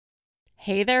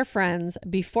Hey there, friends.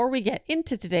 Before we get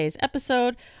into today's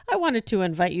episode, I wanted to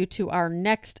invite you to our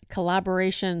next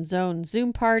Collaboration Zone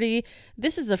Zoom party.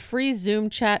 This is a free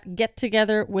Zoom chat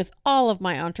get-together with all of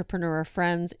my entrepreneur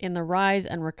friends in the Rise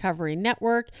and Recovery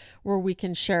Network, where we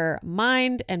can share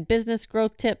mind and business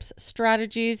growth tips,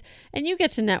 strategies, and you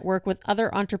get to network with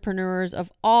other entrepreneurs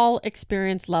of all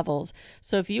experience levels.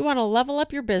 So if you want to level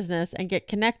up your business and get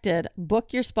connected,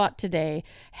 book your spot today.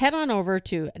 Head on over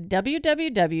to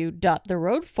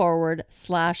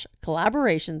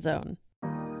www.theroadforward.com/collaboration zone.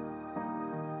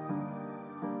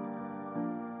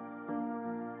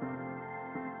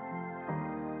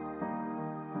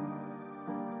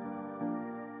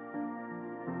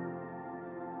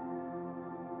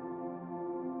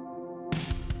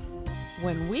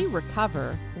 When we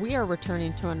recover, we are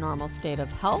returning to a normal state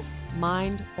of health,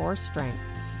 mind, or strength.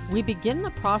 We begin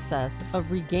the process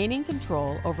of regaining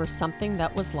control over something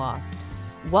that was lost.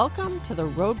 Welcome to the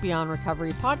Road Beyond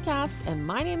Recovery podcast, and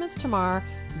my name is Tamar,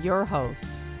 your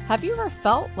host. Have you ever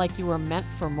felt like you were meant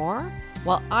for more?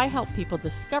 Well, I help people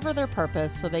discover their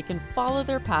purpose so they can follow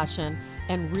their passion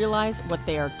and realize what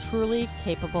they are truly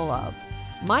capable of.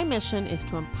 My mission is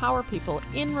to empower people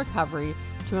in recovery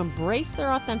to embrace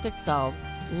their authentic selves,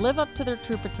 live up to their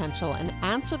true potential, and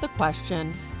answer the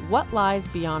question, what lies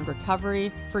beyond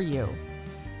recovery for you?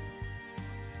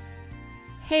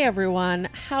 Hey everyone,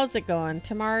 how's it going?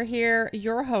 Tamar here,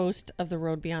 your host of the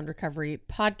Road Beyond Recovery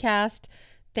podcast.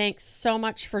 Thanks so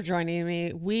much for joining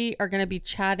me. We are going to be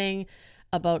chatting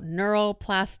about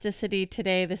neuroplasticity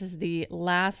today. This is the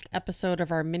last episode of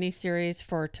our mini-series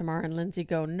for Tamar and Lindsay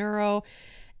Go Neuro.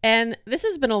 And this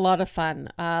has been a lot of fun.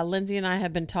 Lindsay and I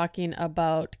have been talking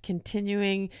about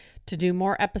continuing to do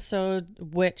more episodes,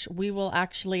 which we will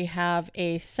actually have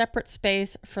a separate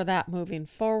space for that moving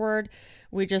forward.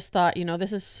 We just thought,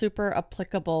 this is super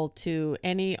applicable to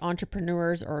any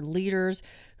entrepreneurs or leaders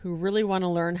who really want to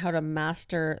learn how to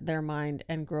master their mind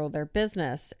and grow their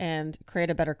business and create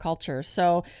a better culture.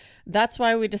 So that's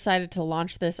why we decided to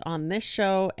launch this on this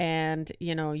show. And,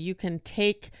 you can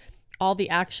take all the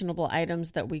actionable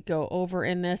items that we go over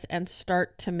in this and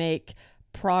start to make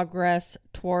progress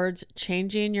towards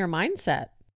changing your mindset.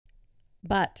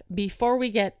 But before we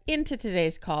get into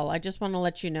today's call, I just want to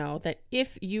let you know that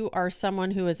if you are someone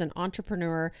who is an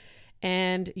entrepreneur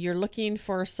and you're looking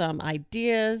for some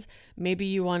ideas, maybe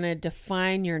you want to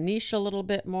define your niche a little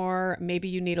bit more, maybe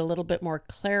you need a little bit more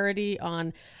clarity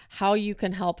on how you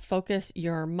can help focus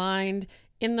your mind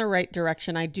in the right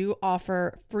direction, I do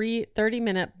offer free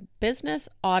 30-minute business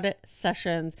audit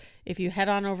sessions. If you head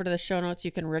on over to the show notes,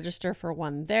 you can register for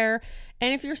one there.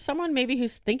 And if you're someone maybe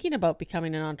who's thinking about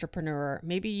becoming an entrepreneur,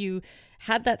 maybe you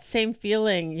had that same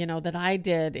feeling, that I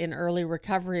did in early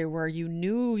recovery where you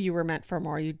knew you were meant for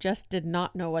more, you just did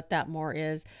not know what that more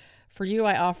is. For you,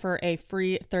 I offer a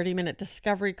free 30-minute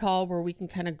discovery call where we can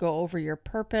kind of go over your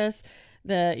purpose,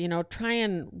 try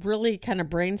and really kind of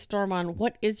brainstorm on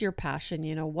what is your passion,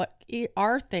 what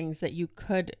are things that you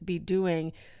could be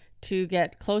doing to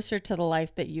get closer to the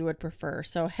life that you would prefer.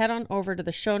 So head on over to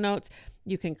the show notes.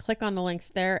 You can click on the links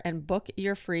there and book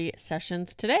your free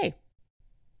sessions today.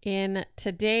 In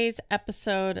today's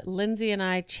episode, Lindsay and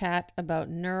I chat about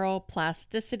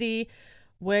neuroplasticity,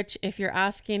 which, if you're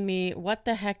asking me, what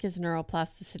the heck is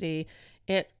neuroplasticity?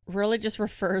 It really just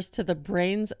refers to the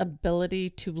brain's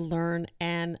ability to learn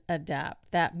and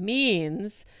adapt. That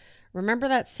means, remember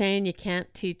that saying, you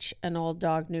can't teach an old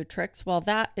dog new tricks? Well,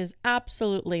 that is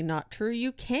absolutely not true.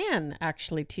 You can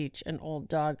actually teach an old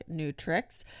dog new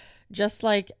tricks. Just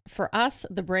like for us,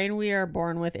 the brain we are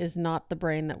born with is not the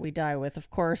brain that we die with. Of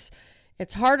course,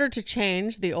 it's harder to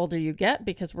change the older you get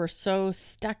because we're so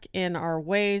stuck in our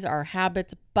ways, our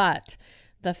habits, but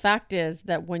the fact is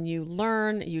that when you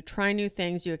learn, you try new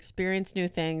things, you experience new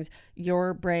things,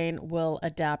 your brain will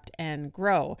adapt and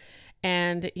grow.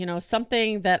 And,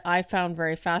 something that I found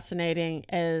very fascinating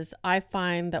is I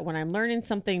find that when I'm learning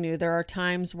something new, there are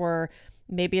times where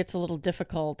maybe it's a little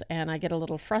difficult and I get a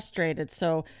little frustrated.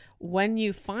 So when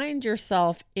you find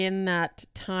yourself in that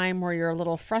time where you're a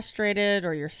little frustrated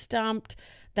or you're stumped,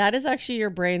 that is actually your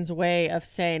brain's way of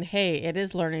saying, hey, it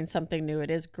is learning something new. It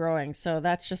is growing. So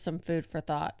that's just some food for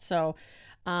thought. So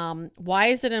why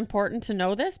is it important to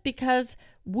know this? Because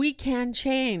we can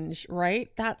change,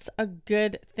 right? That's a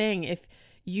good thing. If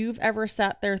you've ever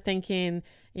sat there thinking,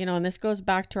 and this goes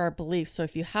back to our beliefs. So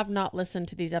if you have not listened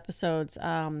to these episodes,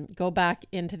 go back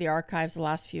into the archives the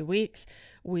last few weeks.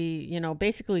 We,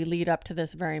 basically lead up to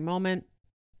this very moment.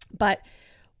 But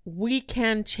we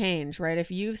can change, right? If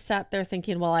you've sat there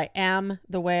thinking, well, I am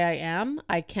the way I am,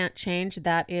 I can't change,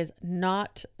 that is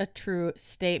not a true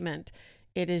statement.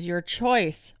 It is your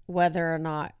choice whether or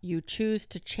not you choose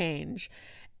to change.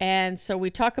 And so we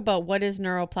talk about what is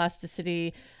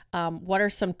neuroplasticity, what are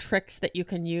some tricks that you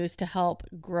can use to help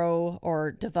grow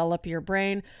or develop your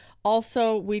brain.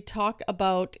 Also, we talk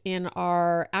about in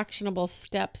our actionable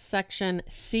steps section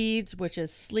seeds, which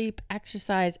is sleep,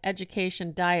 exercise,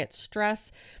 education, diet,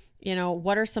 stress.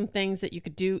 What are some things that you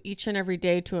could do each and every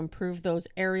day to improve those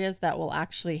areas that will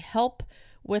actually help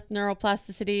with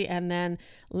neuroplasticity? And then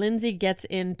Lindsay gets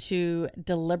into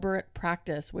deliberate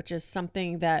practice, which is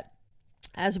something that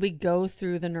as we go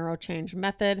through the neurochange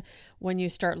method, when you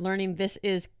start learning, this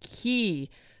is key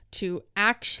to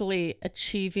actually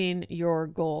achieving your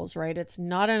goals, right? It's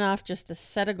not enough just to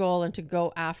set a goal and to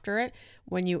go after it.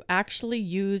 When you actually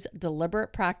use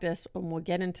deliberate practice, and we'll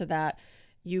get into that,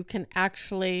 you can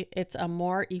actually, it's a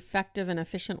more effective and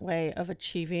efficient way of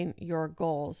achieving your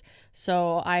goals.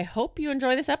 So I hope you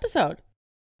enjoy this episode.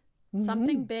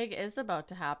 Something big is about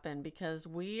to happen because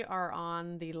we are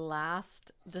on the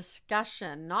last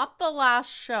discussion, not the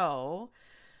last show,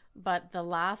 but the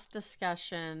last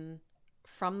discussion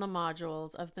from the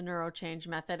modules of the neurochange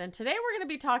method. And today we're going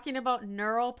to be talking about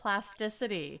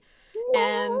neuroplasticity.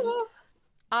 And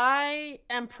I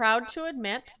am proud to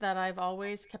admit that I've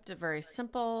always kept it very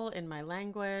simple in my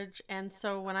language. And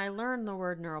so when I learned the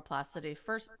word neuroplasticity,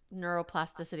 first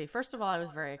of all, I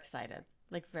was very excited,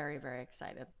 like very, very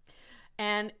excited.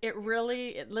 And it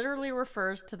literally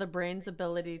refers to the brain's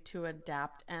ability to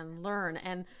adapt and learn.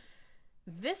 And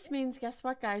this means, guess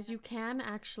what, guys? You can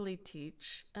actually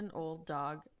teach an old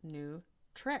dog new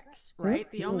tricks, right?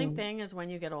 The only thing is when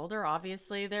you get older,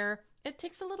 obviously it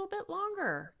takes a little bit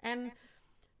longer. And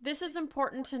this is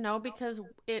important to know because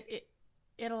it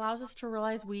allows us to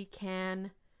realize we can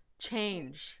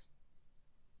change.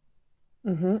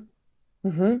 We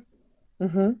can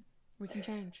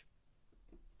change.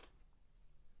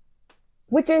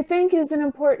 Which I think is an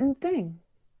important thing.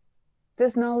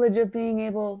 This knowledge of being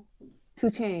able to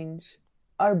change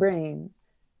our brain,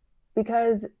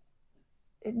 because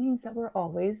it means that we're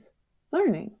always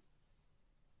learning,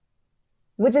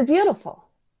 which is beautiful.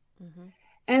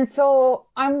 And so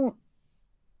I want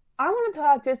to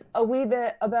talk just a wee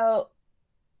bit about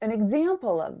an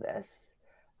example of this,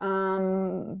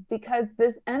 because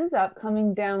this ends up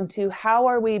coming down to how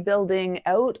are we building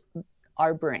out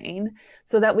our brain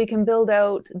so that we can build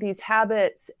out these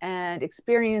habits and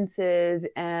experiences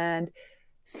and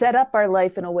set up our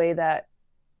life in a way that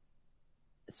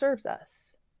serves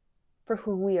us for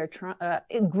who we are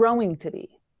growing to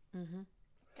be.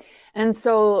 And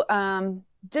so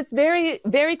just very,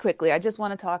 very quickly, I just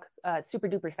want to talk super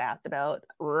duper fast about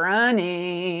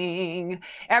running,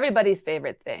 everybody's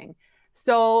favorite thing.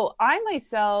 So I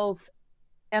myself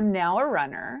am now a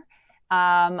runner.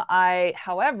 I,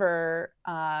 however,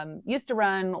 used to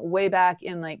run way back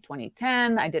in like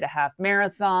 2010. I did a half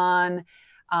marathon.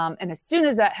 And as soon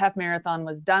as that half marathon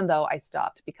was done, though, I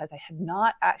stopped because I had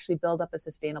not actually built up a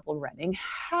sustainable running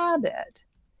habit.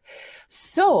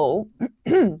 So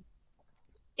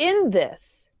in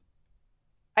this,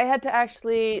 I had to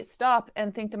actually stop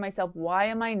and think to myself, why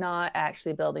am I not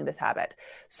actually building this habit?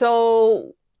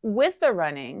 So with the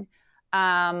running,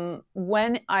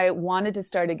 when I wanted to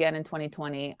start again in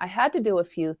 2020, I had to do a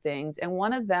few things. And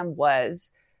one of them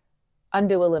was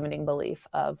undo a limiting belief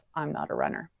of I'm not a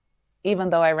runner.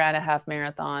 Even though I ran a half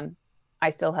marathon,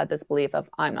 I still had this belief of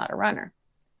I'm not a runner.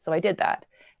 So I did that.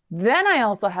 Then I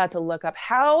also had to look up,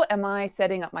 how am I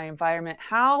setting up my environment?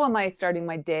 How am I starting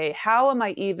my day? How am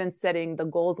I even setting the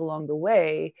goals along the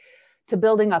way to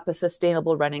building up a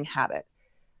sustainable running habit?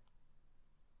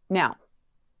 Now,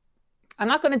 I'm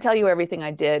not going to tell you everything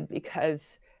I did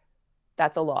because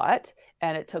that's a lot.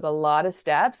 And it took a lot of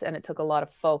steps and it took a lot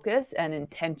of focus and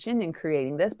intention in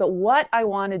creating this. But what I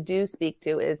want to speak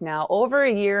to is now over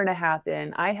a year and a half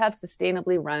in, I have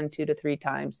sustainably run 2 to 3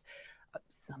 times,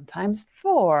 sometimes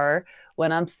 4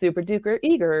 when I'm super duper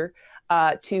eager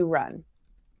to run.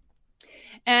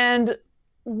 And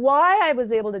why I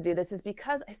was able to do this is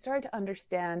because I started to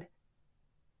understand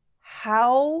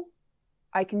how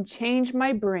I can change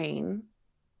my brain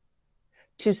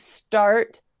to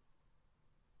start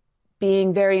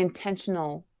being very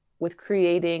intentional with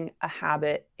creating a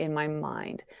habit in my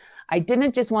mind. I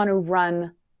didn't just want to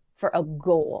run for a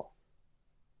goal.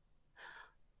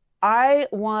 I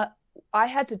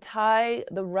had to tie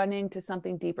the running to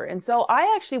something deeper. And so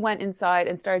I actually went inside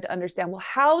and started to understand, well,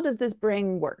 how does this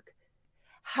brain work?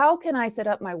 How can I set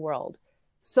up my world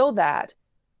so that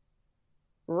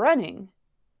running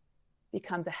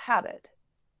becomes a habit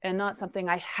and not something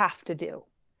I have to do?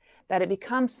 That it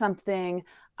becomes something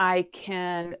I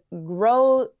can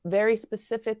grow very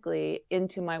specifically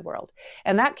into my world.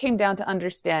 And that came down to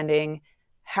understanding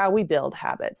how we build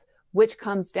habits, which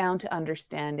comes down to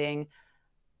understanding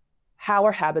how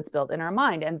are habits built in our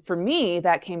mind. And for me,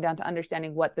 that came down to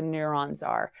understanding what the neurons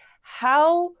are.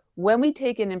 How, when we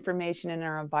take in information in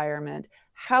our environment,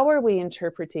 how are we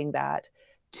interpreting that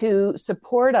to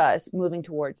support us moving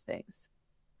towards things?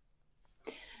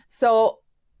 So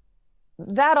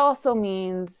that also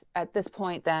means at this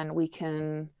point, then we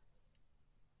can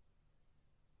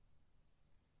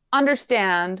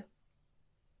understand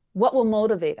what will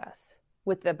motivate us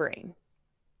with the brain.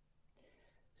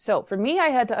 So for me, I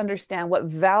had to understand what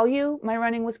value my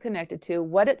running was connected to,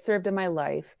 what it served in my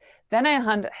life. Then I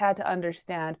had to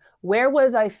understand where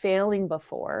was I failing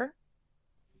before,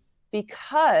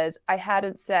 because I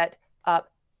hadn't set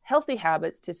up healthy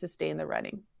habits to sustain the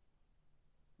running.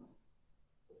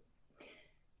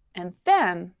 And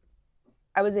then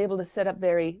I was able to set up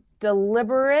very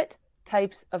deliberate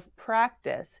types of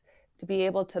practice to be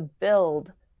able to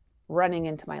build running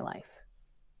into my life.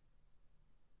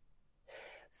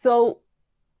 So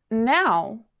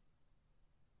now,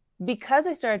 because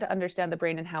I started to understand the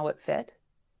brain and how it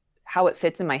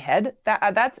fits in my head,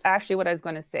 that's actually what I was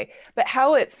going to say, but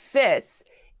how it fits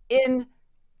in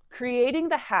creating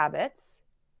the habits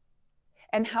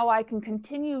and how I can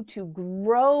continue to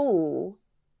grow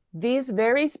these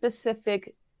very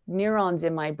specific neurons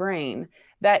in my brain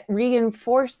that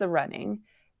reinforce the running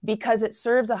because it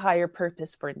serves a higher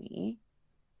purpose for me.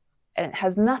 And it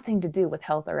has nothing to do with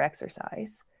health or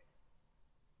exercise.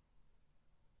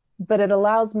 But it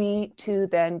allows me to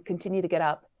then continue to get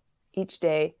up each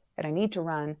day that I need to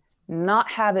run,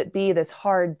 not have it be this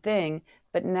hard thing,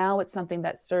 but now it's something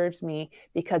that serves me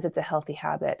because it's a healthy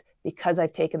habit, because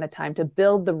I've taken the time to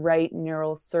build the right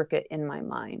neural circuit in my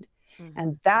mind. Mm-hmm.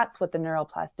 And that's what the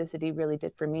neuroplasticity really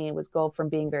did for me, was go from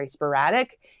being very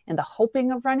sporadic in the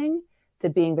hoping of running to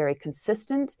being very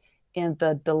consistent in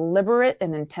the deliberate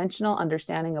and intentional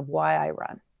understanding of why I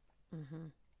run. Mm-hmm.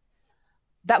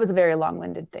 That was a very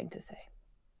long-winded thing to say.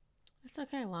 It's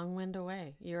okay. Long wind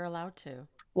away. You're allowed to.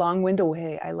 Long wind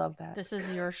away. I love that. This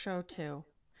is your show too.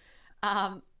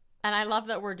 And I love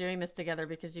that we're doing this together,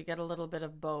 because you get a little bit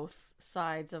of both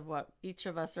sides of what each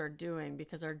of us are doing,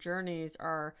 because our journeys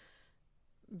are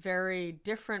very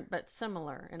different but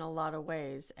similar in a lot of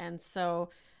ways.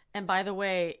 And by the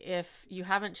way, if you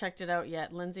haven't checked it out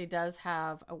yet, Lindsay does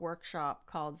have a workshop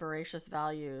called Voracious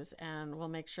Values, and we'll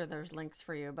make sure there's links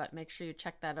for you, but make sure you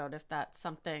check that out if that's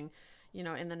something,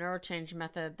 in the neurochange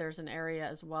method. There's an area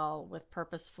as well with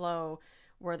purpose flow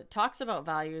where it talks about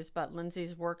values, but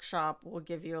Lindsay's workshop will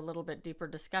give you a little bit deeper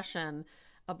discussion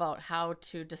about how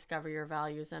to discover your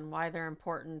values and why they're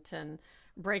important, and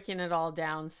breaking it all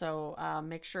down. So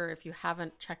make sure, if you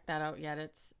haven't checked that out yet,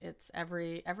 it's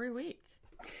every week.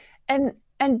 And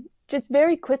just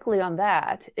very quickly on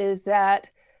that is that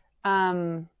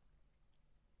I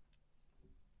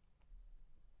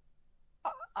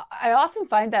often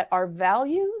find that our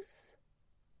values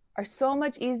are so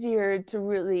much easier to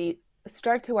really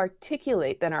start to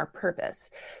articulate than our purpose.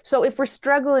 So if we're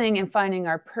struggling in finding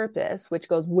our purpose, which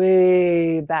goes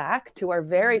way back to our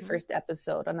very first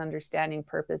episode on understanding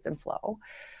purpose and flow,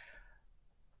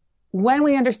 when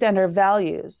we understand our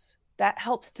values, that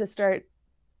helps to start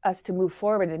us to move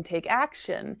forward and take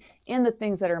action in the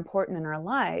things that are important in our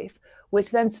life,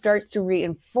 which then starts to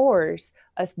reinforce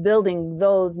us building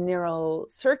those neural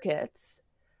circuits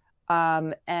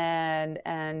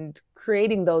and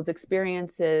creating those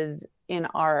experiences in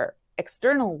our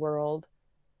external world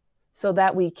so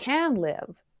that we can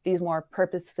live these more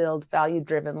purpose-filled,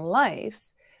 value-driven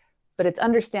lives. But it's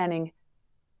understanding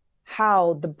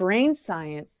how the brain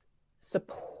science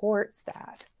supports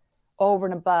that over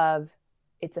and above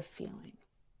it's a feeling.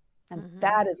 And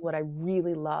that is what I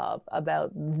really love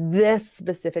about this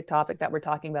specific topic that we're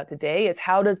talking about today, is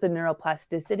how does the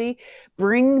neuroplasticity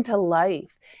bring to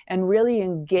life and really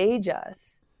engage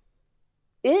us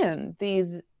in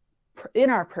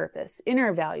our purpose, in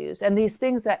our values, and these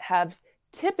things that have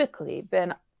typically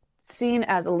been seen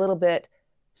as a little bit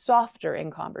softer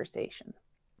in conversation.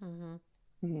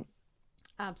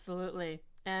 Absolutely.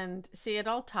 And see, it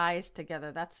all ties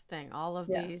together. That's the thing. All of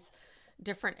these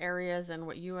different areas and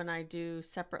what you and I do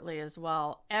separately as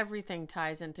well, everything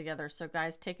ties in together. So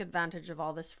guys, take advantage of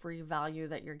all this free value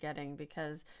that you're getting,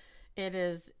 because it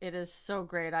is so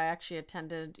great. I actually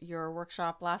attended your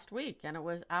workshop last week and it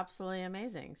was absolutely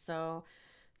amazing. So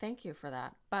thank you for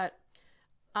that. But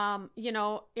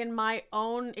in my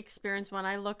own experience, when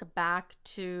I look back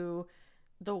to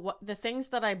the things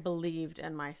that I believed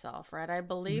in myself, right? I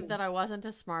believed that I wasn't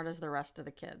as smart as the rest of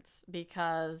the kids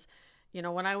because,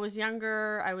 when I was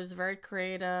younger, I was very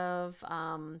creative.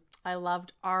 I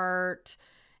loved art,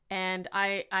 and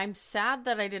I'm sad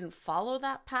that I didn't follow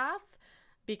that path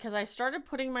because I started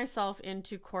putting myself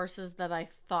into courses that I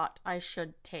thought I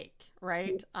should take,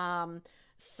 right?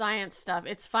 Science stuff.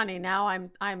 It's funny now.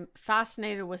 I'm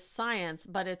fascinated with science,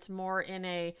 but it's more in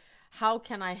a how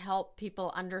can I help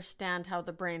people understand how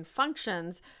the brain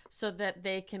functions so that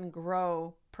they can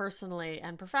grow personally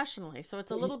and professionally. So it's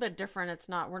a little bit different.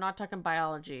 We're not talking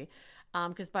biology,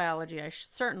 because biology I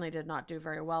certainly did not do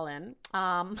very well in,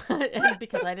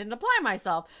 because I didn't apply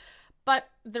myself. But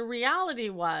the reality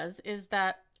is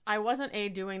that I wasn't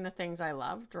doing the things I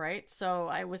loved, right? So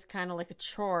I was kind of like a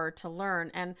chore to learn.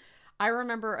 And I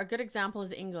remember a good example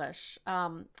is English.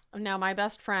 Now, my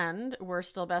best friend, we're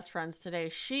still best friends today.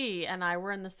 She and I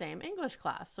were in the same English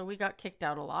class. So we got kicked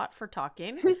out a lot for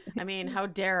talking. I mean, how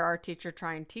dare our teacher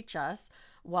try and teach us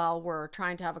while we're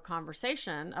trying to have a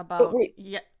conversation about,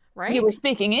 right? You were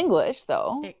speaking English,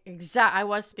 though. I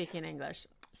was speaking English.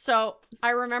 So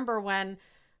I remember when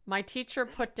my teacher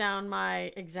put down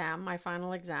my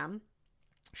final exam.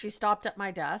 She stopped at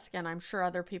my desk, and I'm sure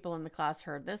other people in the class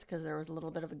heard this because there was a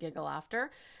little bit of a giggle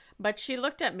after. But she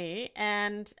looked at me,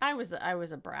 and I was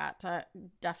a brat,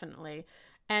 definitely.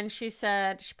 And she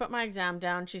put my exam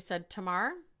down. She said,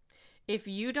 Tamar, if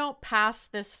you don't pass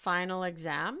this final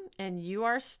exam and you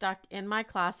are stuck in my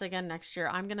class again next year,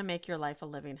 I'm going to make your life a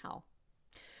living hell.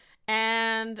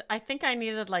 And I think I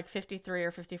needed like 53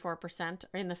 or 54%,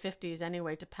 or in the 50s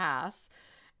anyway, to pass.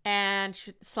 And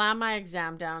she slammed my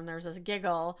exam down. There's this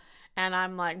giggle, and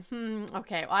I'm like,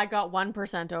 okay, well, I got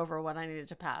 1% over what I needed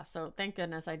to pass. So thank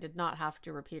goodness I did not have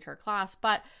to repeat her class.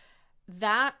 But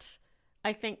that,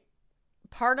 I think,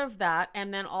 part of that,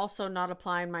 and then also not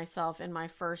applying myself in my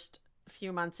first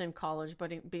few months in college,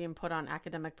 but being put on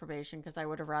academic probation because I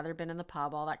would have rather been in the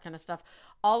pub, all that kind of stuff.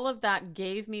 All of that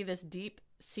gave me this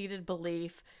deep-seated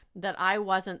belief that I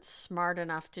wasn't smart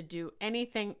enough to do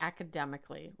anything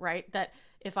academically, right? That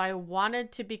if I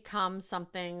wanted to become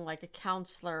something like a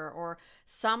counselor or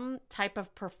some type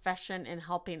of profession in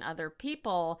helping other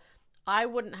people, I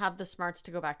wouldn't have the smarts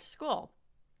to go back to school.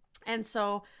 And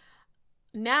so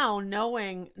now,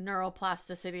 knowing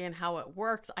neuroplasticity and how it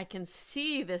works, I can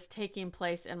see this taking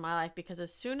place in my life because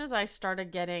as soon as I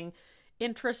started getting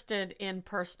interested in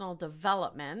personal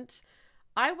development,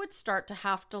 I would start to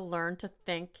have to learn to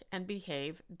think and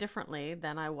behave differently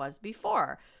than I was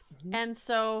before. And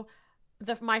so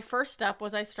my first step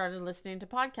was I started listening to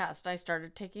podcasts. I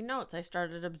started taking notes. I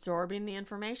started absorbing the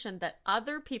information that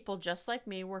other people just like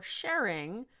me were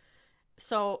sharing.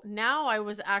 So now I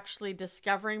was actually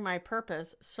discovering my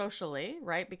purpose socially,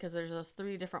 right? Because there's those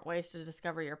 3 different ways to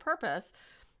discover your purpose.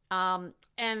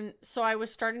 And so I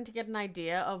was starting to get an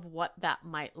idea of what that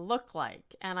might look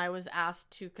like. And I was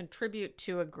asked to contribute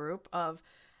to a group of,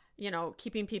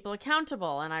 keeping people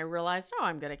accountable. And I realized,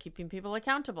 I'm good at keeping people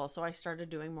accountable. So I started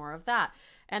doing more of that.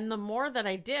 And the more that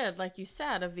I did, like you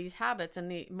said, of these habits and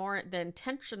the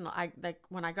intentional,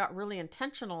 when I got really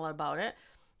intentional about it,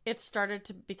 it started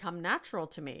to become natural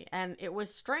to me. And it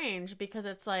was strange because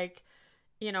it's like,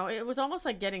 it was almost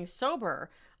like getting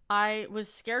sober. I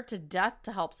was scared to death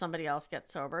to help somebody else get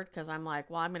sober because I'm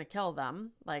like, well, I'm going to kill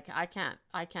them. Like, I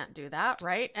can't do that.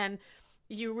 Right. And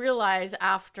you realize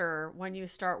after, when you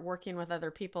start working with other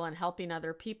people and helping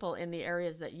other people in the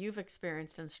areas that you've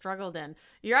experienced and struggled in,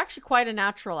 you're actually quite a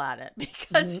natural at it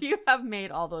because you have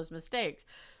made all those mistakes.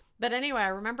 But anyway, I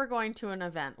remember going to an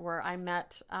event where I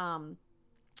met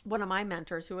one of my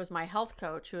mentors, who was my health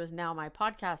coach, who is now my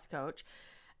podcast coach.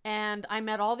 And I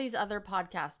met all these other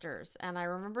podcasters. And I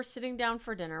remember sitting down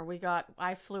for dinner.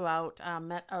 I flew out,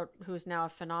 met out, who's now a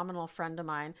phenomenal friend of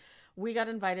mine. We got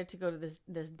invited to go to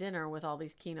this dinner with all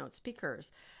these keynote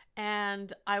speakers.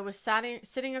 And I was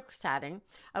sitting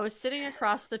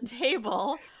across the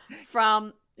table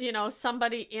from,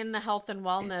 somebody in the health and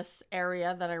wellness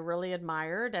area that I really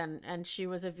admired. And she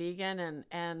was a vegan,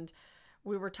 and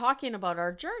we were talking about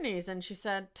our journeys, and she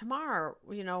said, Tamar,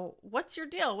 what's your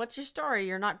deal? What's your story?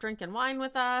 You're not drinking wine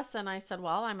with us. And I said,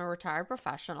 well, I'm a retired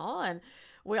professional. And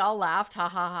we all laughed, ha,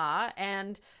 ha, ha.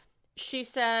 And she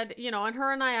said, and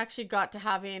her and I actually got to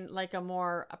having like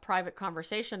a private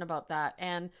conversation about that.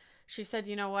 And she said,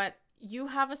 you know what? You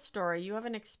have a story. You have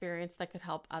an experience that could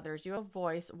help others. You have a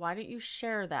voice. Why don't you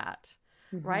share that?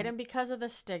 Right. And because of the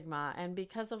stigma and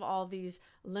because of all these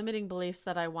limiting beliefs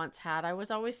that I once had, I was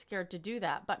always scared to do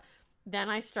that. But then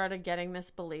I started getting this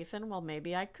belief in, well,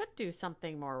 maybe I could do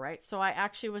something more, right? So I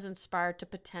actually was inspired to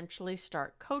potentially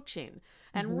start coaching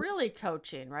and really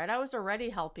coaching, right? I was already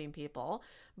helping people,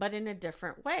 but in a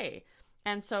different way.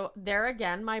 And so there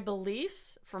again, my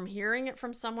beliefs from hearing it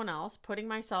from someone else, putting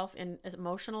myself in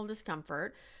emotional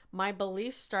discomfort, my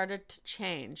beliefs started to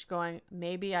change, going,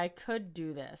 maybe I could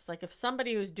do this. Like if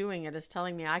somebody who's doing it is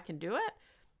telling me I can do it,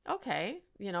 okay,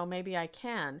 maybe I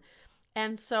can.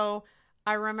 And so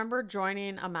I remember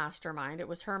joining a mastermind. It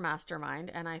was her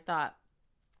mastermind. And I thought,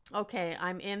 okay,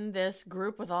 I'm in this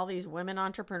group with all these women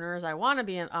entrepreneurs. I want to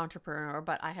be an entrepreneur,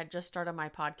 but I had just started my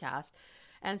podcast.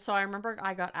 And so I remember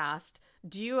I got asked,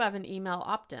 do you have an email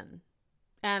opt-in?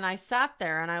 And I sat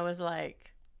there and I was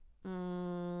like,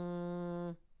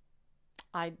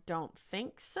 I don't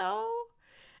think so.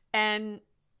 And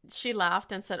she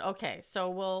laughed and said, okay,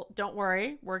 so don't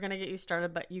worry, we're going to get you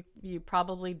started, but you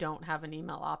probably don't have an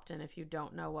email opt-in if you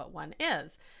don't know what one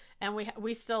is. And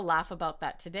we still laugh about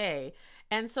that today.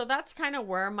 And so that's kind of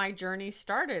where my journey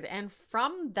started. And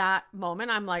from that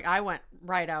moment, I went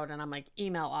right out and I'm like,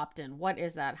 email opt-in, what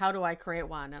is that? How do I create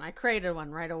one? And I created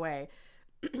one right away.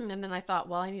 And then I thought,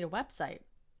 well, I need a website.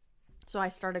 So I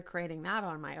started creating that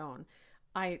on my own.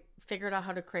 I figured out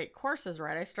how to create courses,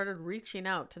 right? I started reaching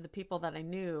out to the people that I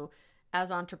knew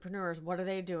as entrepreneurs. What are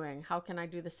they doing? How can I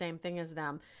do the same thing as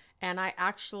them? And I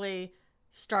actually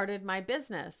started my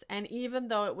business. And even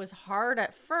though it was hard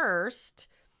at first,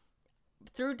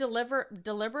 through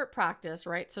deliberate practice,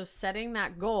 right? So setting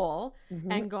that goal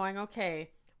and going,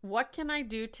 okay, what can I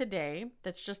do today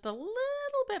that's just a little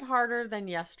bit harder than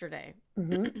yesterday?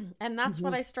 And that's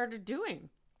what I started doing.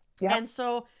 Yep. And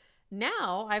so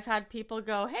now I've had people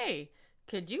go, hey,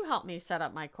 could you help me set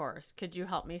up my course? Could you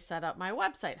help me set up my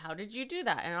website? How did you do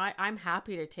that? And I'm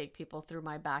happy to take people through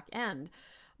my back end.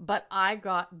 But I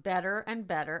got better and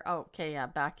better. Okay, yeah,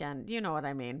 back end. You know what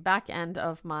I mean. Back end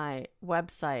of my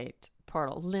website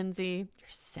portal. Lindsay, you're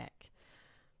sick.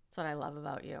 That's what I love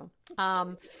about you.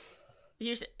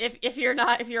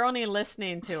 If you're only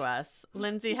listening to us,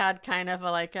 Lindsay had kind of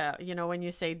when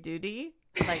you say duty,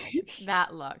 like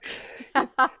that look.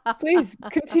 Please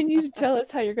continue to tell us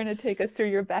how you're going to take us through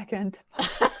your back end.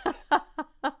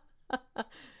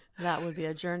 That would be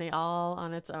a journey all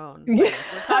on its own. We're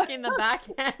talking the back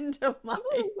end of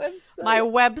my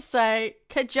website,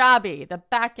 Kajabi, the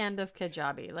back end of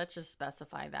Kajabi. Let's just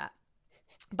specify that.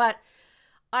 But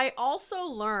I also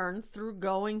learned through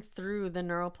going through the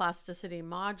neuroplasticity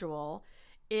module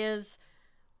is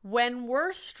when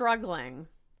we're struggling,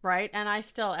 right? And I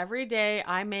still, every day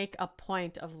I make a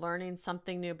point of learning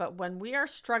something new. But when we are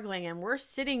struggling and we're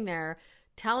sitting there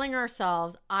telling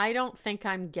ourselves, I don't think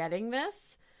I'm getting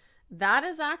this, that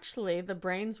is actually the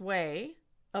brain's way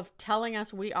of telling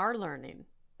us we are learning.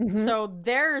 So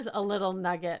there's a little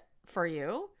nugget for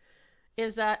you,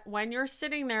 is that when you're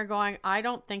sitting there going, I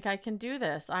don't think I can do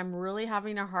this, I'm really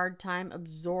having a hard time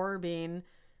absorbing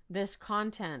this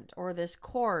content or this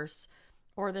course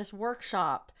or this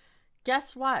workshop,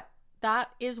 guess what? That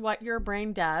is what your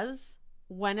brain does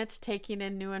when it's taking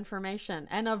in new information.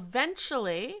 And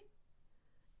eventually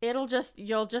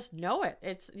you'll just know it.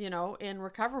 It's, in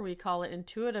recovery, we call it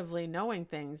intuitively knowing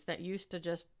things that used to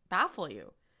just baffle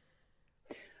you,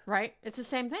 right? It's the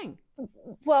same thing.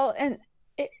 Well, and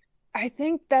I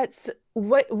think that's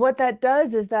what that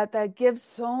does is that gives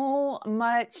so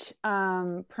much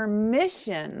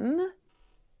permission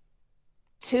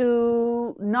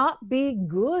to not be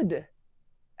good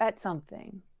at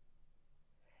something.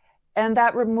 And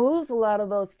that removes a lot of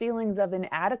those feelings of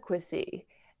inadequacy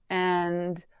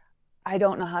and I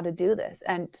don't know how to do this.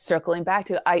 And circling back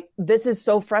to, this is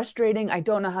so frustrating. I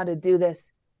don't know how to do this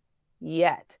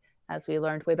yet, as we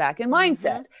learned way back in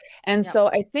mindset. And so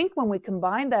I think when we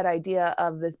combine that idea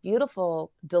of this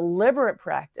beautiful, deliberate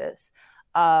practice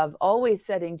of always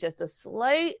setting just a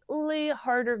slightly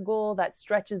harder goal that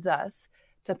stretches us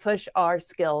to push our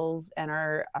skills and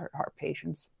our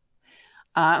patience,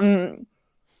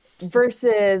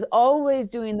 versus always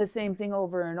doing the same thing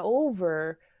over and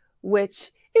over,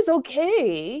 which is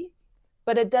okay,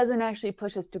 but it doesn't actually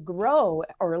push us to grow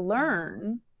or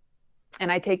learn. And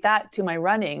I take that to my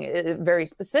running very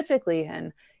specifically.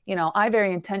 And, I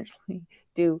very intentionally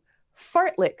do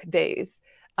fartlek days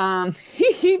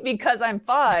because I'm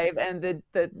 5 and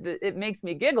it makes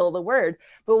me giggle, the word.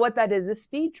 But what that is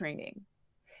speed training.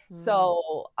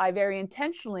 So I very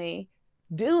intentionally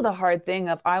do the hard thing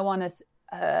of I want to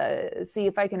see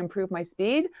if I can improve my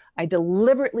speed. I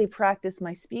deliberately practice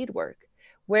my speed work.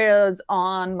 Whereas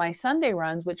on my Sunday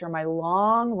runs, which are my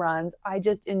long runs, I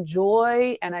just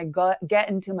enjoy and I get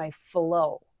into my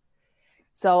flow.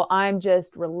 So I'm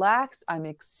just relaxed. I'm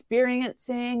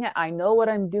experiencing. I know what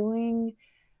I'm doing.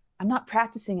 I'm not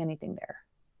practicing anything there.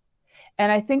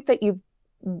 And I think that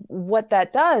what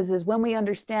that does is when we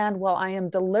understand, well, I am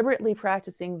deliberately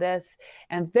practicing this,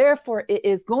 and therefore it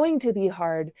is going to be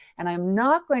hard, and I'm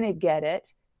not going to get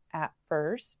it at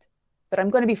first, but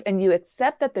I'm going to be, and you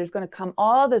accept that there's going to come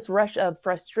all this rush of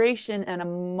frustration and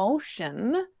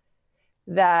emotion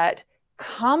that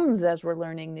comes as we're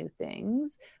learning new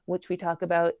things, which we talk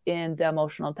about in the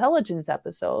emotional intelligence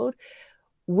episode.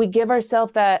 We give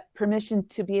ourselves that permission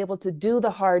to be able to do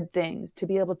the hard things, to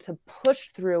be able to push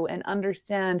through and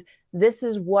understand this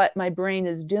is what my brain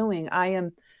is doing. I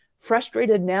am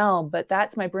frustrated now, but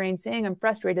that's my brain saying I'm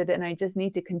frustrated, and I just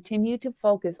need to continue to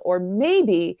focus, or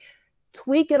maybe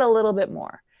tweak it a little bit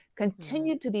more,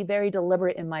 continue to be very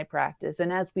deliberate in my practice.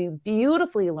 And as we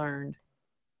beautifully learned,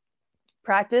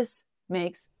 practice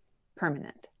makes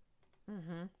permanent.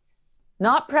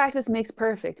 Not practice makes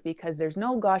perfect, because there's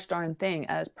no gosh darn thing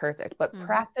as perfect, but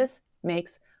practice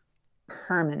makes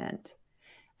permanent.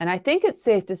 And I think it's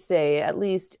safe to say, at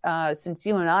least since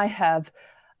you and I have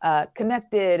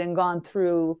connected and gone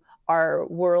through our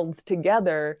worlds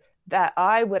together, that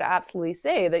I would absolutely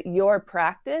say that your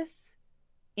practice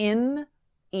in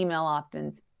email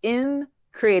opt-ins, in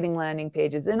creating landing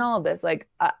pages, in all of this, like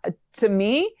to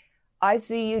me, I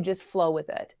see you just flow with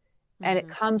it. And it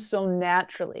comes so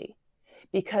naturally.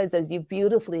 Because as you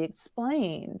beautifully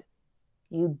explained,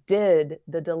 you did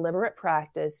the deliberate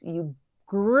practice, you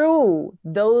grew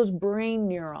those brain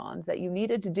neurons that you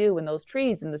needed to do in those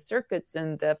trees and the circuits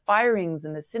and the firings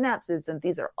and the synapses. And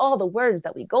these are all the words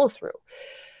that we go through,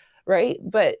 right?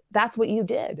 But that's what you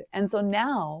did. And so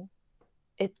now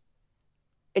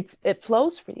it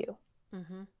flows for you.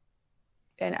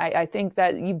 And I think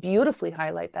that you beautifully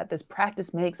highlight that this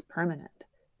practice makes permanent.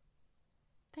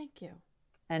 Thank you.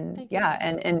 And yeah,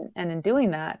 and in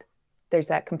doing that, there's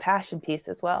that compassion piece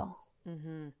as well.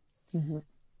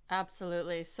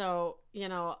 Absolutely. So,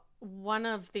 one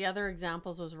of the other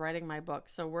examples was writing my book.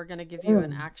 So we're going to give you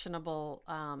an actionable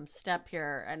step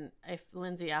here. And if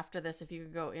Lindsay, after this, if you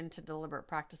could go into deliberate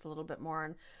practice a little bit more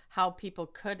and how people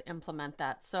could implement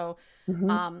that. So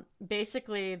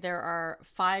basically there are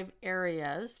 5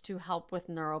 areas to help with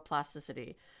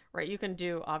neuroplasticity, right? You can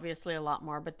do obviously a lot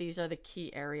more, but these are the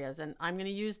key areas. And I'm going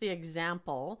to use the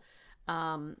example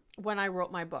when I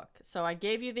wrote my book. So I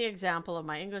gave you the example of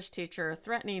my English teacher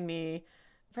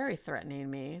very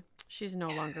threatening me. She's no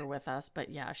longer with us, but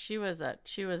yeah, she was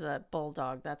a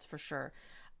bulldog, that's for sure.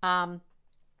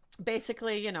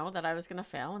 Basically, that I was going to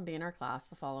fail and be in her class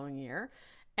the following year.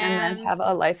 And then have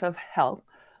a life of hell.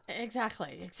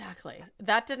 Exactly.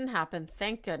 That didn't happen.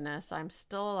 Thank goodness. I'm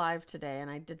still alive today,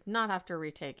 and I did not have to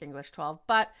retake English 12.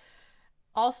 But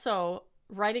also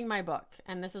writing my book,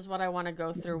 and this is what I want to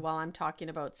go through while I'm talking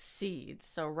about seeds.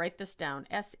 So write this down,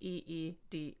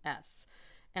 SEEDS.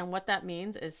 And what that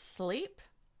means is sleep,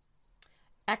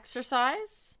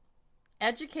 exercise,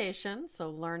 education, so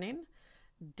learning,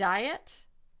 diet,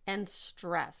 and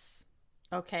stress.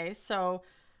 Okay, so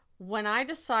when I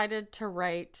decided to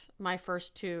write my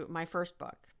first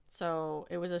book, so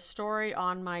it was a story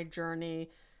on my journey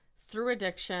through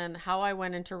addiction, how I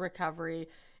went into recovery.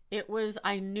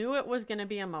 I knew it was going to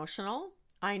be emotional.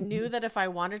 I knew that if I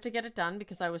wanted to get it done,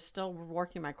 because I was still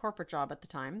working my corporate job at the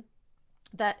time,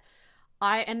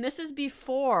 and this is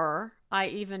before I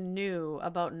even knew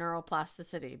about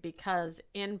neuroplasticity, because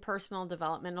in personal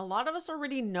development, a lot of us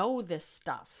already know this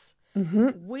stuff.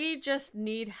 We just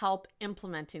need help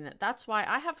implementing it. That's why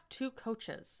I have 2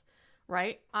 coaches,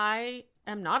 right? I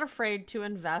am not afraid to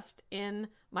invest in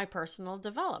my personal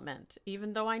development,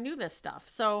 even though I knew this stuff.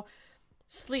 So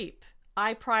sleep,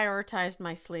 I prioritized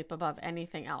my sleep above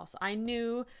anything else. I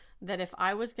knew that if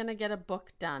I was going to get a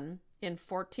book done in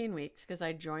 14 weeks, because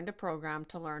I joined a program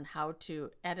to learn how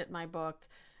to edit my book,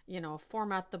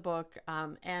 format the book,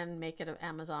 and make it an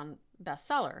Amazon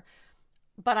bestseller.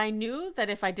 But I knew that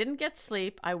if I didn't get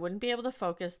sleep, I wouldn't be able to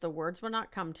focus. The words would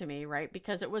not come to me, right?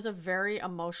 Because it was a very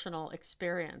emotional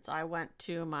experience. I went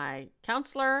to my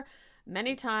counselor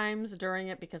many times during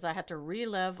it because I had to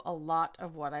relive a lot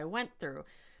of what I went through.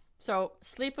 So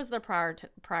sleep was the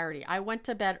priority. I went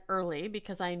to bed early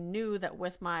because I knew that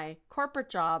with my corporate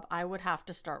job, I would have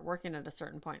to start working at a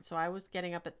certain point. So I was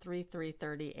getting up at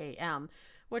 3:30 a.m.,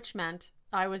 which meant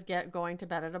I was going to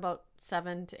bed at about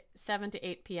 7 to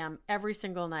 8 p.m. every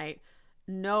single night.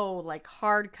 No,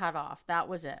 hard cutoff. That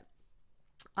was it.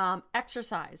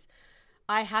 Exercise.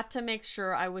 I had to make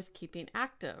sure I was keeping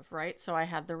active, right? So I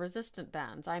had the resistant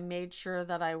bands. I made sure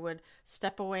that I would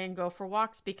step away and go for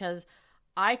walks, because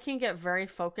I can get very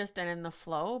focused and in the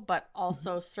flow, but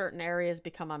also certain areas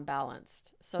become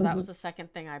unbalanced. So that Mm-hmm. was the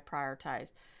second thing I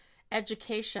prioritized.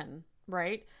 Education,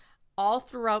 right? All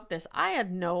throughout this, I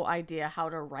had no idea how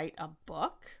to write a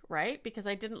book, right? Because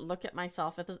I didn't look at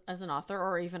myself as an author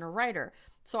or even a writer.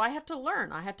 So I had to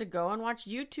learn. I had to go and watch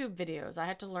YouTube videos. I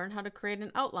had to learn how to create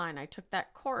an outline. I took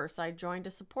that course. I joined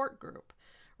a support group,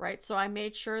 right? So I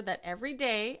made sure that every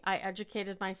day I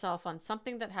educated myself on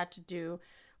something that had to do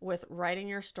with writing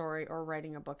your story or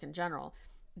writing a book in general.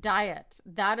 Diet,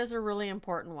 that is a really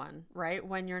important one, right?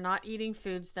 When you're not eating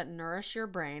foods that nourish your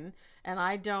brain. And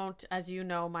I don't, as you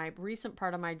know, my recent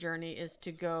part of my journey is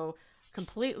to go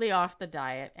completely off the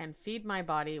diet and feed my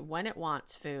body when it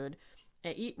wants food.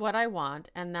 I eat what I want,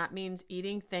 and that means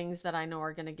eating things that I know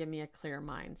are going to give me a clear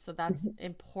mind. So that's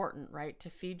important, right? To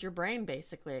feed your brain,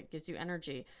 basically. It gives you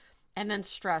energy. And then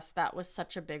stress, that was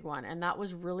such a big one. And that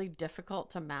was really difficult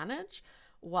to manage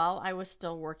while I was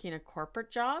still working a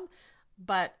corporate job.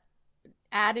 But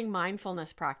adding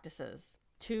mindfulness practices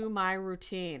to my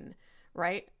routine,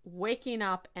 right? Waking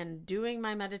up and doing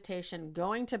my meditation,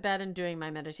 going to bed and doing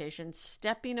my meditation,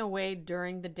 stepping away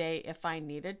during the day if I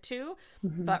needed to,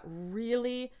 Mm-hmm. but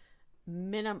really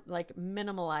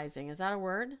minimalizing. Is that a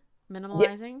word? Yeah.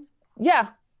 Minimalizing? Yeah.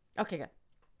 Okay, good.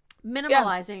 Yeah.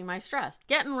 Minimalizing my stress,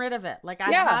 getting rid of it. Like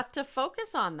I Yeah. had to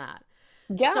focus on that.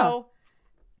 Yeah. So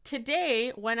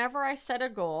today, whenever I set a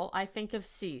goal, I think of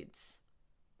seeds,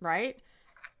 right?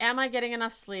 Am I getting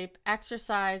enough sleep,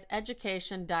 exercise,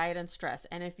 education, diet, and stress?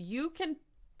 And if you can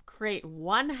create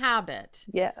one habit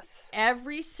Yes.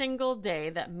 every single day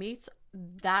that meets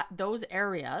those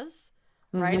areas,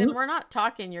 right? Mm-hmm. And we're not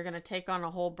talking you're going to take on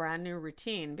a whole brand new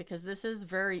routine, because this is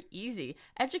very easy.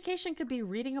 Education could be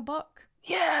reading a book.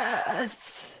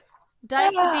 Yes.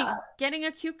 Diet could Yeah. be getting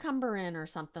a cucumber in or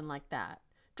something like that.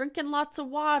 Drinking lots of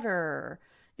water.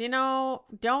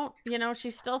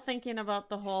 She's still thinking about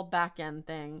the whole back end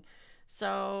thing.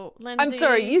 So, I'm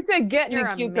sorry, Lindsay, you said getting a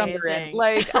you're cucumber in. amazing.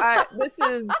 Like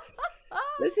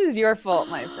this is your fault,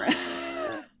 my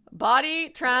friend. Body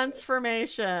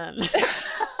transformation.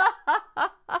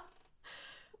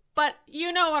 But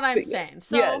you know what I'm But saying. yes,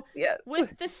 So, yes.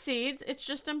 with the seeds, it's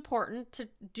just important to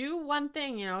do one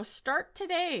thing, start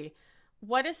today.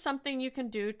 What is something you can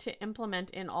do to implement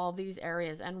in all these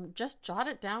areas, and just jot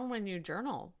it down when you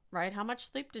journal, right? How much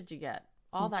sleep did you get?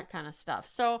 All that kind of stuff.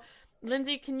 So,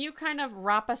 Lindsay, can you kind of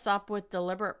wrap us up with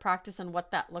deliberate practice and what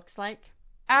that looks like?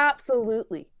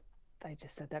 Absolutely. I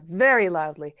just said that very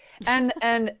loudly. And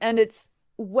it's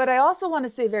what I also want to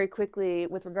say very quickly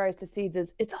with regards to seeds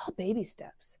is it's all baby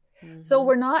steps. So Mm-hmm.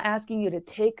 we're not asking you to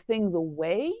take things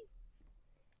away.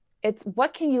 It's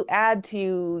what can you add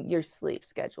to your sleep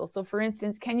schedule? So for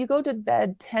instance, can you go to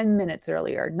bed 10 minutes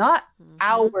earlier, not Mm-hmm.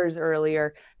 hours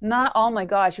earlier, not, oh my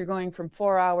gosh, you're going from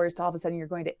 4 hours to all of a sudden you're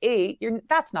going to 8.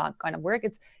 That's not going to work.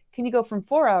 It's can you go from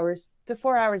 4 hours to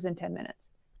 4 hours and 10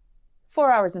 minutes?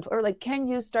 4 hours or like can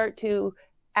you start to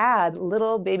add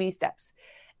little baby steps,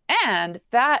 and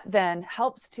that then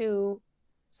helps to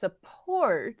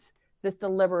support this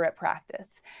deliberate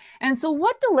practice. And so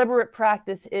what deliberate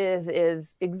practice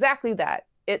is exactly that.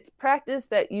 It's practice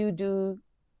that you do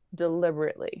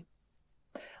deliberately.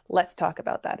 Let's talk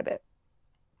about that a bit.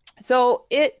 So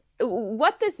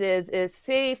what this is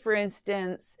say for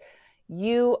instance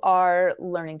you are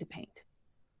learning to paint.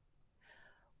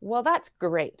 Well, that's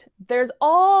great. There's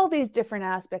all these different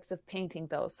aspects of painting,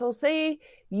 though. So, say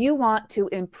you want to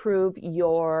improve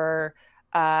your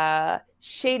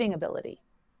shading ability.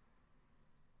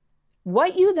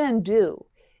 What you then do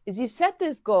is you set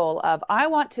this goal of, I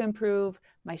want to improve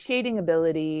my shading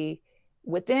ability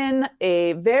within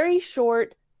a very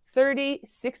short 30,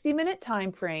 60-minute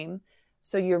time frame.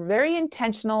 So you're very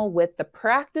intentional with the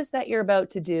practice that you're about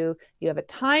to do. You have a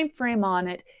time frame on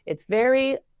it. It's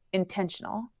very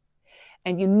intentional,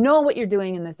 and you know what you're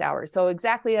doing in this hour. So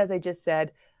exactly as I just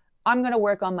said, I'm going to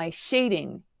work on my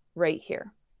shading right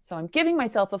here. So I'm giving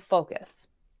myself a focus.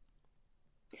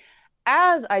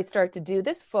 As I start to do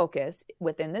this focus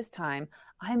within this time,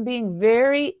 I'm being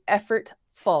very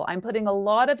effortful. I'm putting a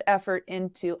lot of effort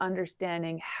into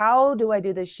understanding how do I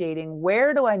do this shading?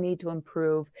 Where do I need to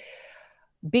improve?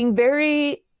 Being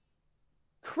very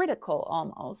critical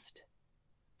almost,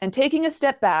 and taking a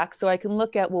step back so I can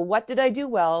look at, well, what did I do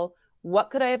well? What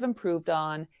could I have improved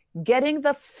on? Getting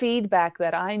the feedback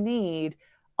that I need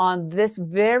on this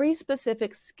very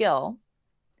specific skill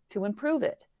to improve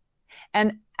it.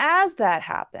 And as that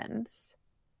happens,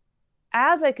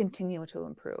 as I continue to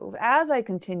improve, as I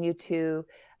continue to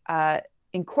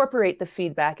incorporate the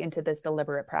feedback into this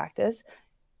deliberate practice,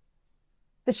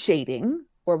 the shading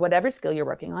or whatever skill you're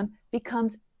working on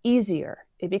becomes easier.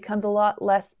 it becomes a lot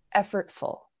less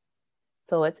effortful.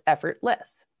 So it's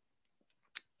effortless.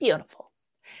 Beautiful.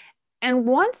 And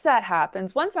once that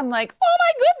happens, once I'm like, oh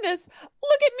my goodness,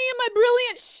 look at me and my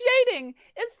brilliant shading.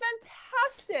 It's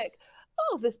fantastic.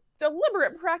 Oh, this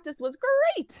deliberate practice was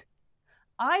great.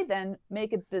 I then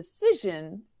make a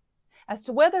decision as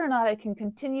to whether or not I can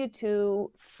continue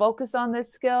to focus on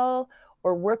this skill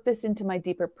or work this into my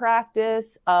deeper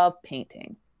practice of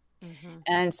painting. Mm-hmm.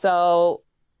 And so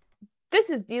this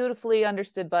is beautifully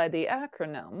understood by the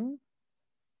acronym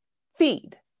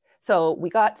FEED. So we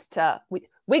got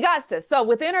to. So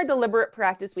within our deliberate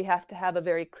practice, we have to have a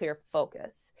very clear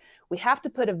focus. We have to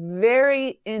put a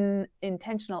very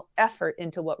intentional effort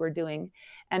into what we're doing.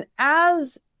 And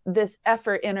as this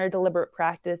effort in our deliberate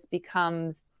practice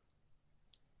becomes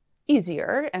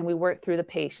easier and we work through the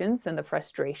patience and the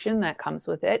frustration that comes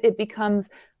with it, it becomes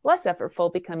less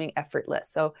effortful, becoming effortless.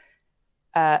 So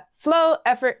flow,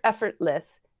 effort,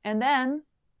 effortless. And then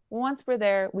once we're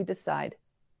there, we decide,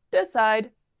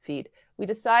 feed. We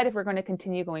decide if we're going to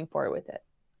continue going forward with it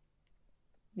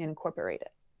and incorporate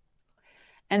it.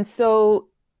 And so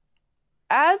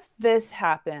as this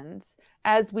happens,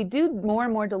 as we do more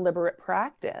and more deliberate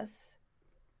practice,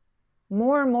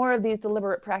 more and more of these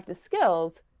deliberate practice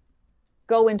skills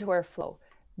go into our flow.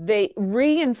 They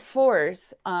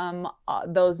reinforce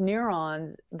those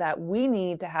neurons that we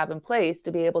need to have in place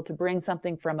to be able to bring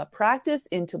something from a practice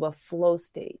into a flow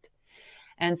state.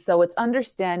 And so it's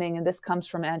understanding, and this comes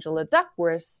from Angela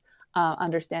Duckworth's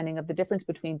understanding of the difference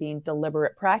between being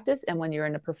deliberate practice and when you're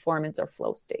in a performance or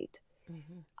flow state.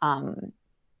 Mm-hmm.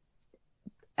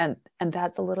 And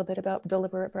that's a little bit about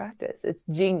deliberate practice. It's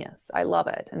genius. I love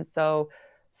it. And so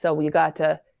you got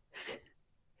to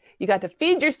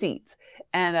feed your seeds,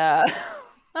 and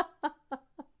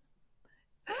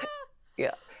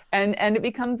yeah, and it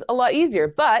becomes a lot easier.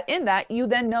 But in that, you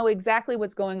then know exactly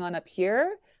what's going on up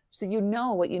here. So you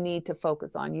know what you need to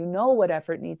focus on. You know what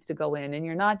effort needs to go in, and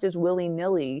you're not just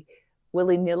willy-nillying,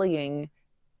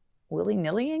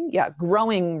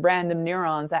 growing random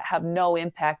neurons that have no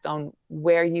impact on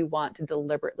where you want to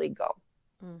deliberately go.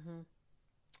 Mm-hmm.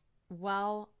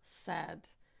 Well said.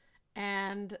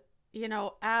 And, you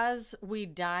know, as we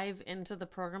dive into the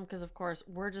program, because of course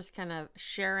we're just kind of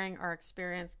sharing our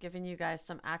experience, giving you guys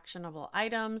some actionable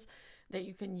items that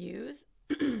you can use,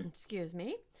 excuse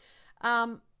me.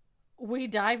 We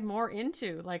dive more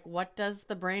into, like, what does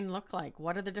the brain look like?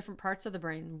 What are the different parts of the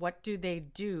brain? What do they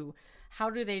do?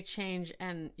 How do they change?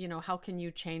 And, you know, how can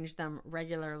you change them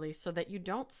regularly so that you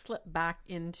don't slip back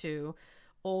into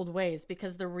old ways?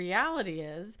 Because the reality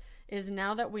is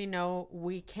now that we know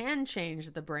we can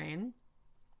change the brain,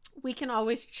 we can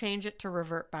always change it to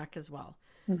revert back as well.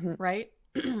 Mm-hmm. Right?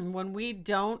 When we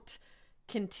don't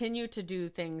continue to do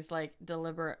things like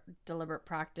deliberate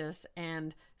practice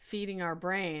and feeding our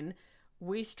brain,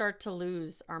 we start to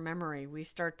lose our memory. We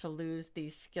start to lose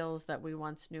these skills that we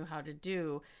once knew how to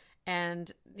do.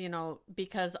 And, you know,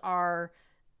 because our,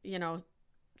 you know,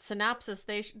 synapses,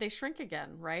 they shrink again,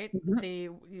 right?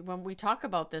 Mm-hmm. When we talk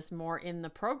about this more in the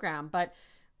program, but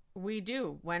we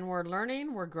do. When we're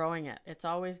learning, we're growing it. It's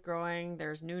always growing.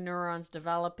 There's new neurons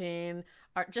developing.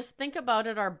 Just think about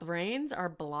it. Our brains are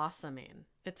blossoming.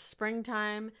 It's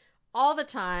springtime all the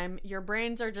time. Your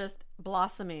brains are just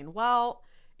blossoming. Well,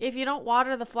 if you don't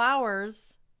water the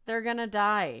flowers, they're going to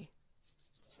die,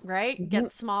 right? Mm-hmm.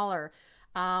 Get smaller.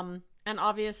 And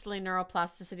obviously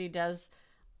neuroplasticity does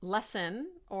lessen,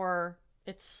 or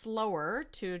it's slower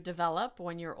to develop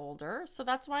when you're older. So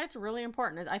that's why it's really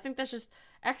important. I think that's just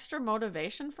extra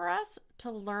motivation for us to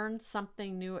learn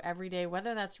something new every day,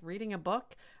 whether that's reading a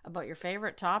book about your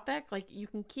favorite topic. Like, you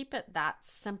can keep it that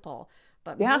simple,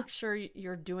 but make sure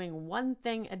you're doing one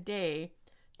thing a day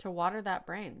to water that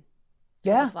brain.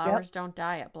 So the flowers don't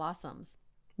die, it blossoms.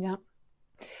 Yeah.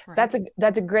 Right?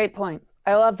 That's a great point.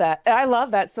 I love that. I love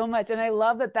that so much. And I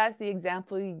love that that's the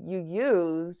example you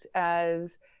used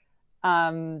as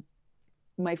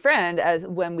my friend, as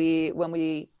when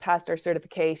we passed our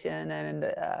certification and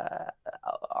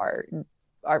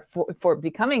for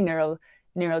becoming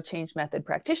neuro change method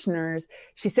practitioners.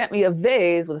 She sent me a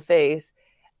vase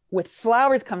with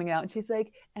flowers coming out, and she's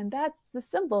like, and that's the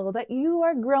symbol that you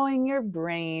are growing your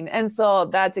brain. And so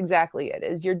that's exactly it,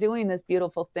 is you're doing this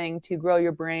beautiful thing to grow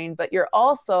your brain, but you're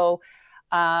also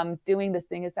doing this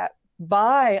thing is that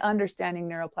by understanding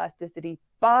neuroplasticity,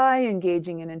 by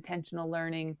engaging in intentional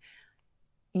learning,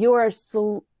 you'll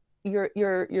slow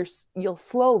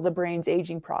the brain's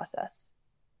aging process,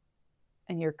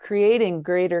 and you're creating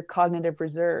greater cognitive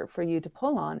reserve for you to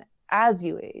pull on as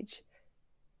you age.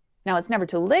 Now, it's never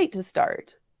too late to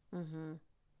start. Mm-hmm.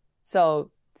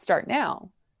 So start now.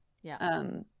 Yeah.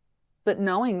 But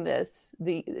knowing this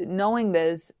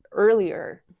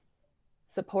earlier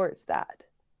supports that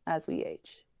as we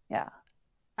age. Yeah.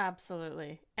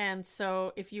 Absolutely. And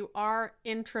so if you are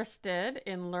interested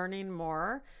in learning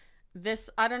more, this,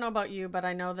 I don't know about you, but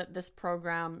I know that this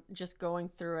program, just going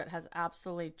through it, has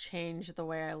absolutely changed the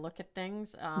way I look at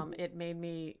things. It made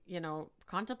me,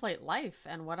 contemplate life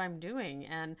and what I'm doing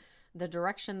and the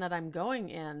direction that I'm going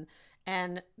in.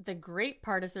 And the great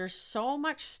part is there's so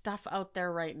much stuff out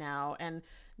there right now. And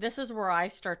this is where I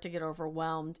start to get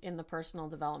overwhelmed in the personal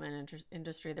development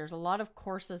industry. There's a lot of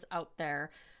courses out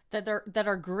there that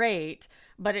are great,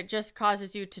 but it just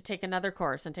causes you to take another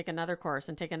course and take another course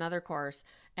and take another course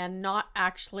and not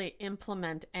actually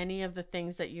implement any of the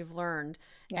things that you've learned.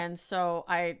 Yeah. And so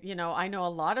I know a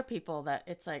lot of people that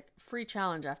it's like free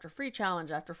challenge after free challenge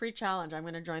after free challenge. I'm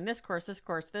going to join this course, this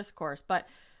course, this course. But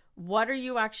what are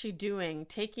you actually doing,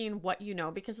 taking what you know?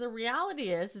 Because the reality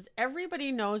is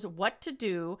everybody knows what to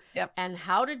do. Yep. And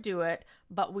how to do it,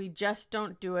 but we just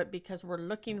don't do it because we're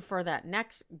looking for that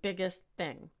next biggest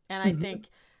thing. And I think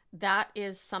that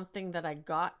is something that I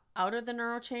got out of the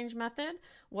neurochange method,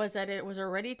 was that it was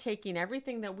already taking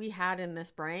everything that we had in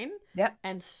this brain. Yep.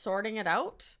 And sorting it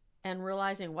out and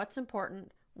realizing what's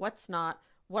important, what's not.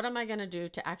 What am I going to do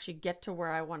to actually get to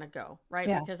where I want to go? Right.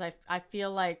 Yeah. Because I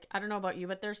feel like, I don't know about you,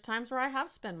 but there's times where I have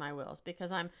spun my wheels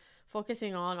because I'm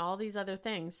focusing on all these other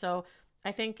things. So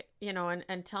I think,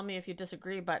 and tell me if you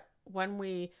disagree, but when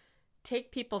we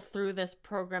take people through this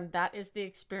program, that is the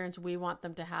experience we want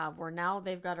them to have, where now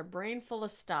they've got a brain full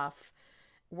of stuff.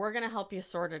 We're going to help you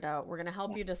sort it out. We're going to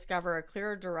help you discover a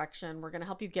clearer direction. We're going to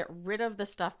help you get rid of the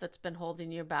stuff that's been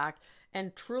holding you back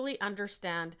and truly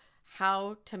understand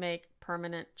how to make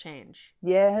permanent change.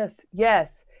 Yes.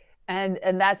 And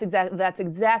that's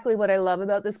exactly what I love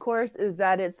about this course, is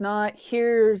that it's not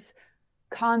here's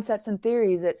concepts and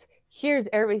theories, it's here's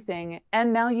everything,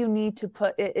 and now you need to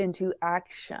put it into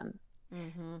action.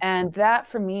 Mm-hmm. And that,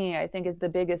 for me, I think is the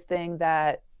biggest thing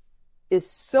that is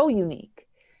so unique,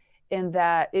 in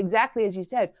that, exactly as you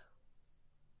said,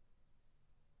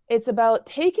 it's about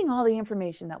taking all the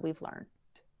information that we've learned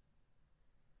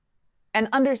and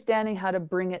understanding how to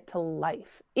bring it to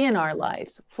life in our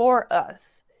lives for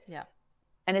us. Yeah.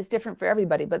 And it's different for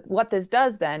everybody. But what this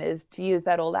does then is, to use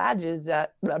that old adage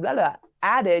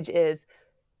is,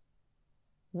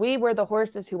 we were the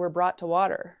horses who were brought to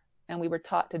water and we were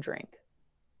taught to drink,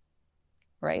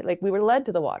 right? Like, we were led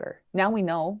to the water. Now we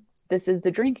know this is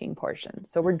the drinking portion.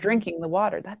 So we're drinking the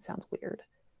water. That sounds weird.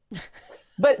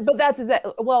 but that's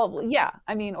exactly, well, yeah.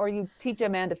 I mean, or you teach a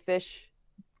man to fish,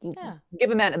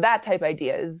 give a man that type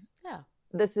idea is,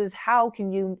 this is how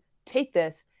can you take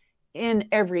this in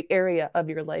every area of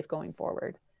your life going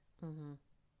forward. Mm-hmm.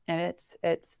 And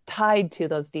it's tied to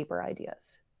those deeper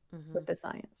ideas with the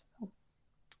science.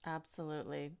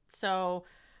 Absolutely. So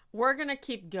we're going to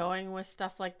keep going with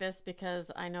stuff like this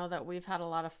because I know that we've had a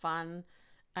lot of fun.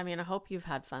 I mean, I hope you've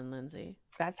had fun, Lindsay.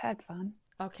 I've had fun.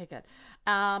 Okay, good.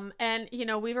 And,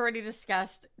 we've already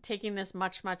discussed taking this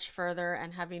much, much further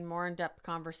and having more in-depth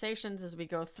conversations as we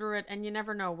go through it. And you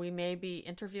never know, we may be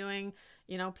interviewing,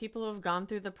 people who have gone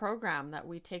through the program, that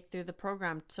we take through the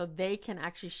program, so they can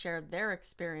actually share their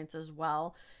experience as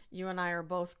well. You and I are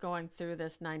both going through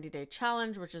this 90-day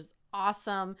challenge, which is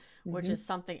awesome, which is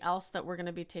something else that we're going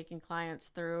to be taking clients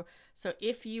through. So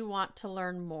if you want to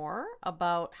learn more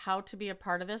about how to be a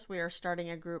part of this, we are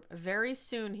starting a group very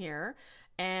soon here.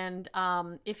 And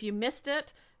if you missed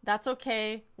it, that's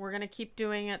okay. We're going to keep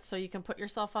doing it, so you can put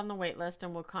yourself on the wait list,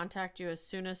 and we'll contact you as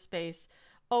soon as space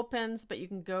opens. But you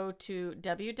can go to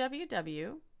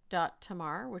www.tamar,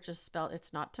 which is spelled,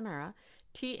 it's not Tamara,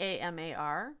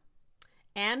 Tamar,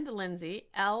 and Lindsay,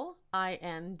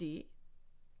 LINDSAY,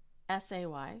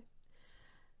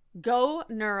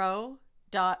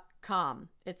 GoNeuro.com.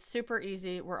 It's super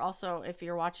easy. We're also, if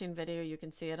you're watching video, you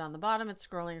can see it on the bottom. It's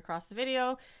scrolling across the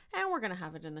video, and we're going to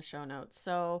have it in the show notes.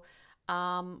 So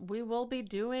we will be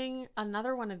doing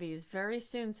another one of these very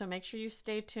soon. So make sure you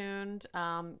stay tuned,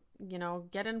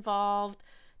 get involved,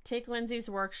 take Lindsay's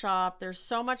workshop. There's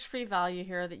so much free value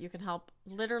here that you can help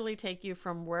literally take you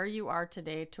from where you are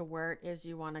today to where it is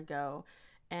you want to go.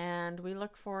 And we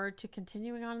look forward to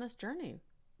continuing on this journey.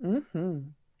 Mm-hmm.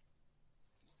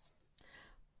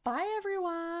 Bye,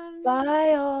 everyone.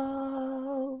 Bye,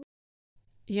 all.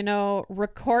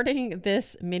 Recording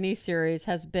this mini series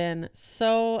has been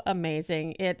so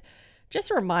amazing. It just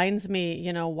reminds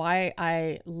me, why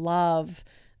I love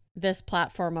this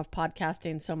platform of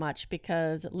podcasting so much,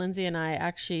 because Lindsay and I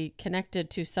actually connected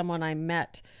to someone I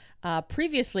met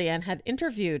previously and had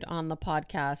interviewed on the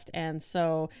podcast. And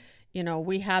so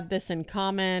we had this in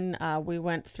common. We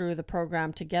went through the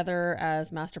program together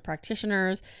as master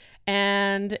practitioners,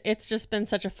 and it's just been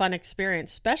such a fun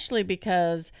experience, especially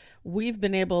because we've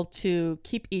been able to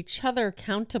keep each other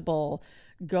accountable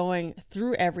going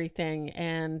through everything.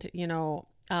 And,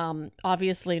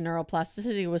 obviously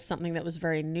neuroplasticity was something that was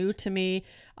very new to me.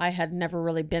 I had never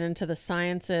really been into the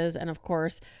sciences. And of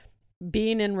course,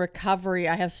 being in recovery,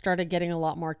 I have started getting a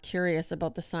lot more curious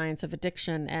about the science of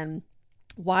addiction and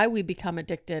why we become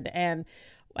addicted. And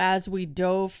as we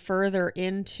dove further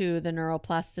into the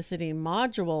neuroplasticity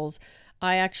modules,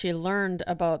 I actually learned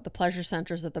about the pleasure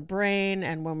centers of the brain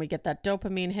and when we get that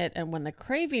dopamine hit and when the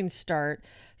cravings start.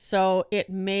 So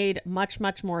it made much,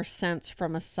 much more sense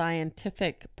from a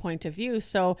scientific point of view.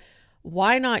 So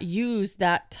why not use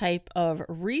that type of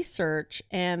research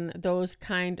and those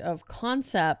kind of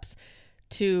concepts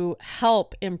to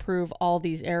help improve all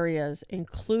these areas,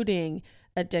 including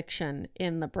addiction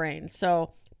in the brain?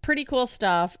 So pretty cool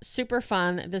stuff, super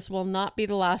fun. This will not be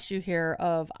the last you hear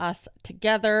of us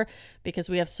together because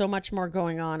we have so much more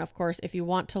going on. Of course, if you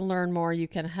want to learn more, you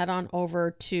can head on over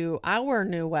to our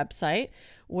new website,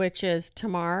 which is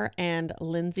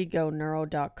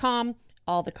tamarandlindsaygoneuro.com.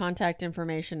 All the contact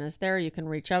information is there. You can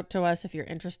reach out to us if you're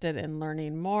interested in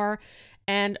learning more.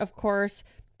 And of course,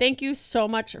 thank you so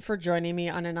much for joining me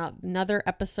on another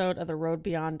episode of the Road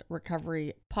Beyond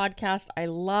Recovery podcast. I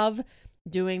love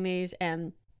doing these.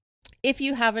 And if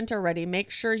you haven't already, make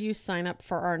sure you sign up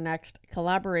for our next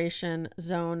Collaboration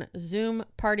Zone Zoom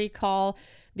party call.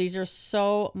 These are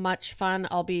so much fun.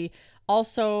 I'll be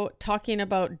also talking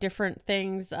about different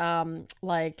things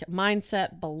like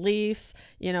mindset, beliefs,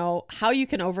 how you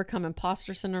can overcome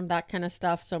imposter syndrome, that kind of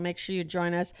stuff. So make sure you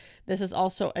join us. This is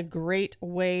also a great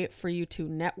way for you to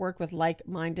network with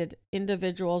like-minded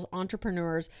individuals,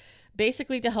 entrepreneurs,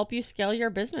 basically to help you scale your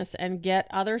business and get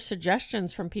other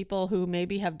suggestions from people who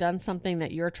maybe have done something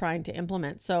that you're trying to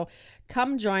implement. So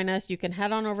come join us. You can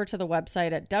head on over to the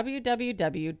website at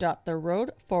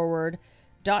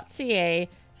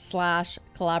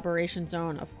www.theroadforward.ca/collaboration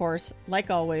zone. Of course,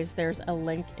 like always, there's a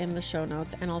link in the show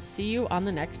notes, and I'll see you on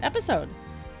the next episode.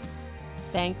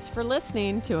 Thanks for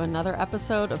listening to another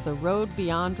episode of The Road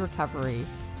Beyond Recovery.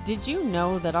 Did you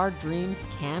know that our dreams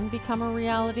can become a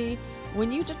reality? When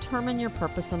you determine your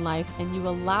purpose in life and you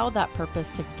allow that purpose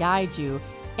to guide you,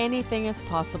 anything is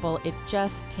possible. It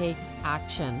just takes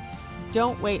action.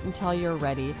 Don't wait until you're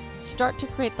ready. Start to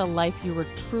create the life you were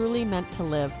truly meant to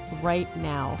live right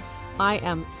now. I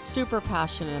am super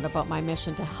passionate about my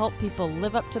mission to help people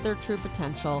live up to their true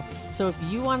potential. So if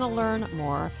you want to learn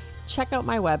more, check out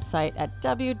my website at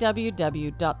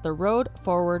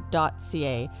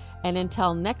www.theroadforward.ca. And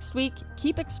until next week,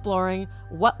 keep exploring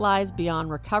what lies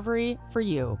beyond recovery for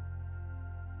you.